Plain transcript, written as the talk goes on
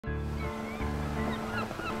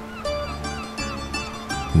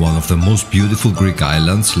One of the most beautiful Greek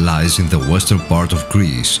islands lies in the western part of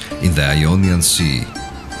Greece, in the Ionian Sea.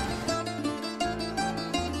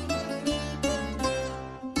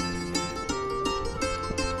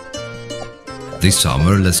 This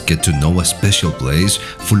summer, let's get to know a special place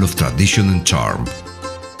full of tradition and charm.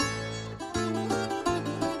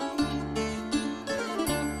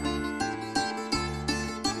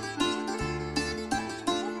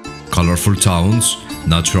 Colourful towns,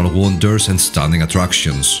 natural wonders and stunning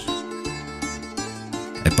attractions.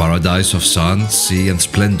 A paradise of sun, sea and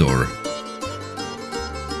splendor.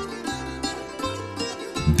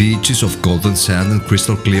 Beaches of golden sand and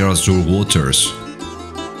crystal clear azure waters.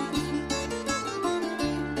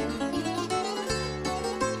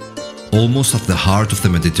 Almost at the heart of the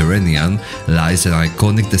Mediterranean lies an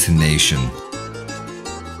iconic destination.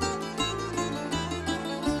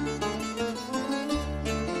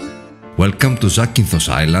 Welcome to Zakynthos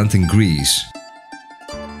Island in Greece.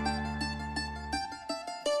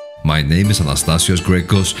 My name is Anastasios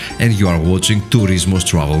Greco and you are watching Turismos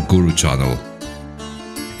Travel Guru channel.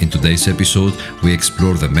 In today's episode, we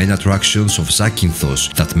explore the main attractions of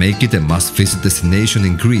Zakynthos that make it a must-visit destination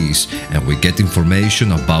in Greece, and we get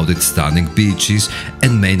information about its stunning beaches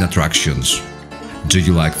and main attractions. Do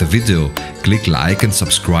you like the video? Click like and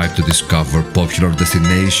subscribe to discover popular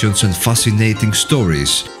destinations and fascinating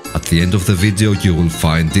stories. At the end of the video, you will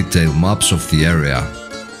find detailed maps of the area.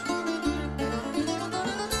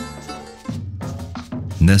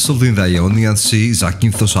 Nestled in the Ionian Sea,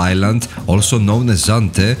 Zakynthos Island, also known as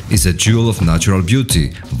Zante, is a jewel of natural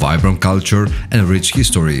beauty, vibrant culture and rich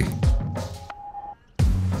history.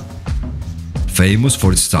 Famous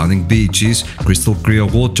for its stunning beaches, crystal clear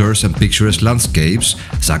waters and picturesque landscapes,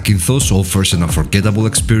 Zakynthos offers an unforgettable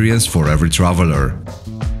experience for every traveler.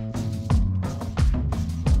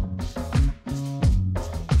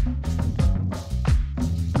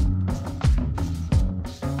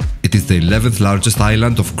 It is the 11th largest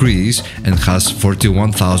island of Greece and has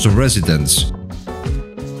 41,000 residents.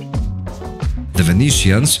 The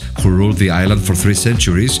Venetians, who ruled the island for 3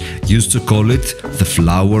 centuries, used to call it the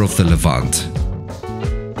flower of the Levant.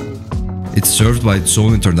 It's served by its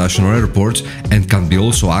own international airport and can be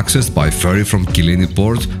also accessed by ferry from Kyllini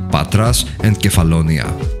Port, Patras and Kefalonia.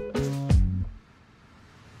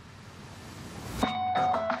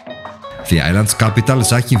 The island's capital,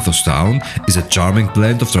 Zakynthos town, is a charming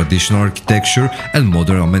blend of traditional architecture and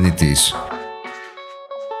modern amenities.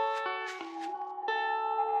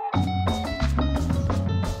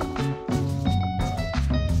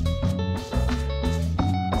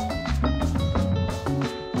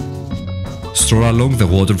 Stroll along the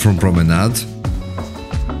waterfront promenade,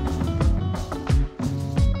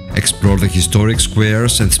 explore the historic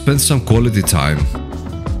squares and spend some quality time.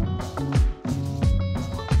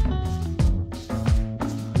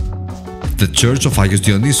 The church of Agios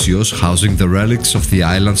Dionysios, housing the relics of the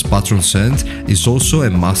island's patron saint, is also a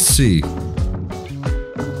must-see.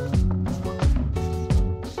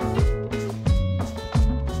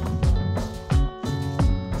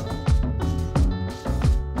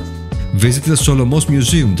 Visit the Solomos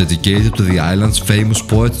Museum, dedicated to the island's famous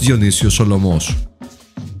poet Dionysios Solomos.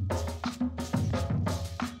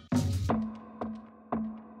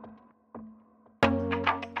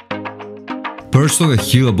 Perched on a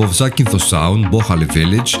hill above Zakynthos town, Bochali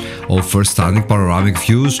village offers stunning panoramic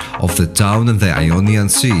views of the town and the Ionian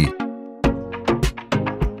Sea.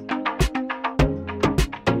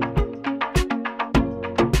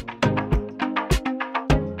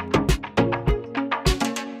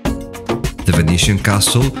 The Venetian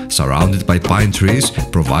castle, surrounded by pine trees,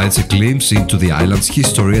 provides a glimpse into the island's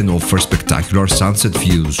history and offers spectacular sunset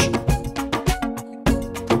views.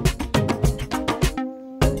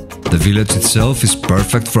 The village itself is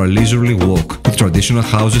perfect for a leisurely walk, with traditional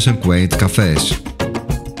houses and quaint cafes.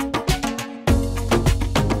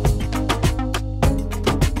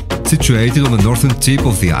 Situated on the northern tip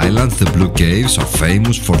of the island, the Blue Caves are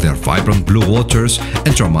famous for their vibrant blue waters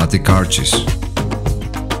and dramatic arches.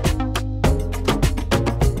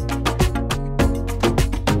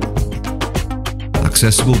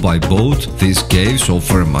 Accessible by boat, these caves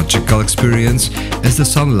offer a magical experience as the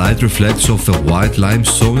sunlight reflects off the white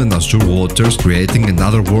limestone and azure waters, creating an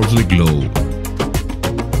otherworldly glow.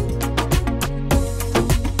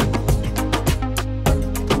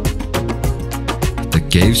 The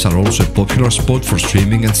caves are also a popular spot for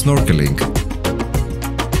swimming and snorkeling.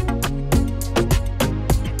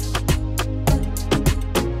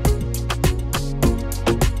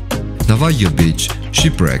 Navagio beach,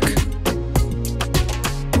 shipwreck.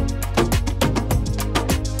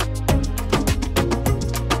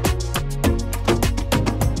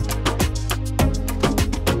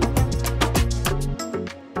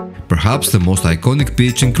 perhaps the most iconic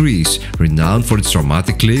beach in Greece, renowned for its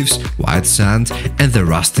dramatic cliffs, white sand, and the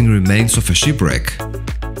rusting remains of a shipwreck.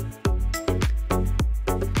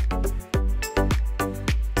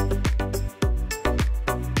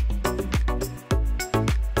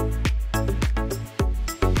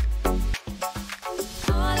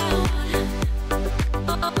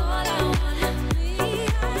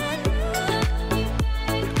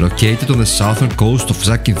 Located on the southern coast of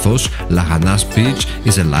Zakynthos, Laganas beach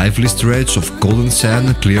is a lively stretch of golden sand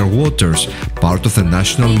and clear waters, part of the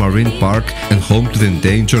National Marine Park and home to the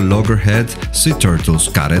endangered loggerhead sea turtles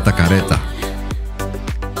Kareta Kareta.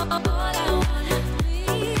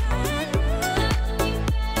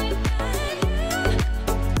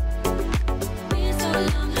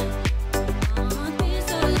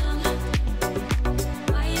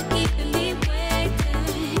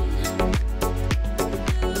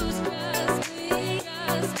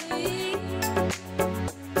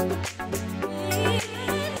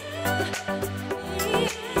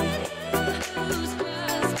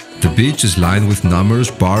 The beach is lined with numerous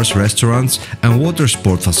bars, restaurants and water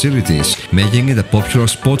sport facilities, making it a popular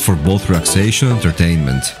spot for both relaxation and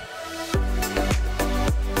entertainment.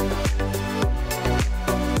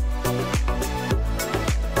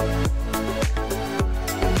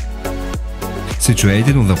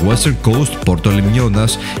 Situated on the western coast, Porto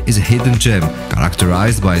Limnionas is a hidden gem,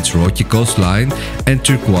 characterized by its rocky coastline and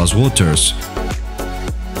turquoise waters.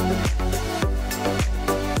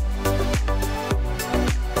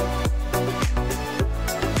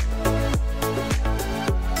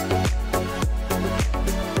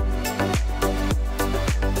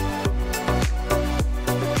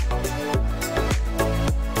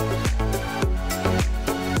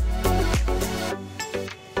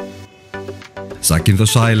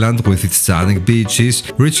 Zakynthos Island, with its stunning beaches,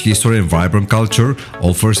 rich history and vibrant culture,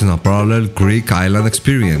 offers an unparalleled Greek island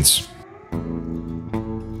experience.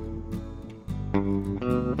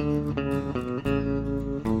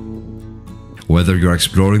 Whether you're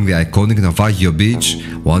exploring the iconic Navagio beach,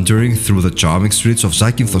 wandering through the charming streets of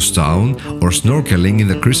Zakynthos town, or snorkeling in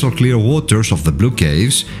the crystal clear waters of the Blue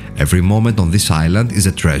Caves, every moment on this island is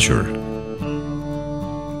a treasure.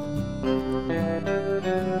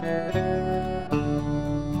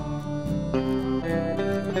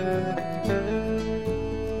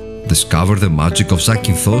 Discover the magic of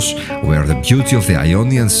Zakynthos, where the beauty of the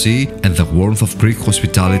Ionian Sea and the warmth of Greek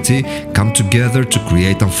hospitality come together to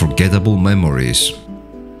create unforgettable memories.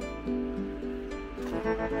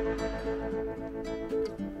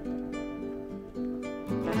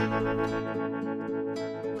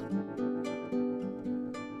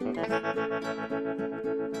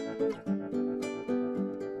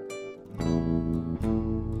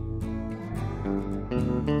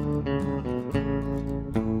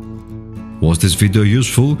 Was this video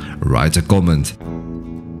useful? Write a comment.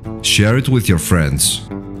 Share it with your friends.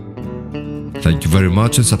 Thank you very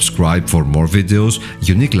much and subscribe for more videos,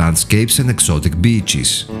 unique landscapes and exotic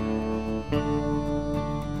beaches.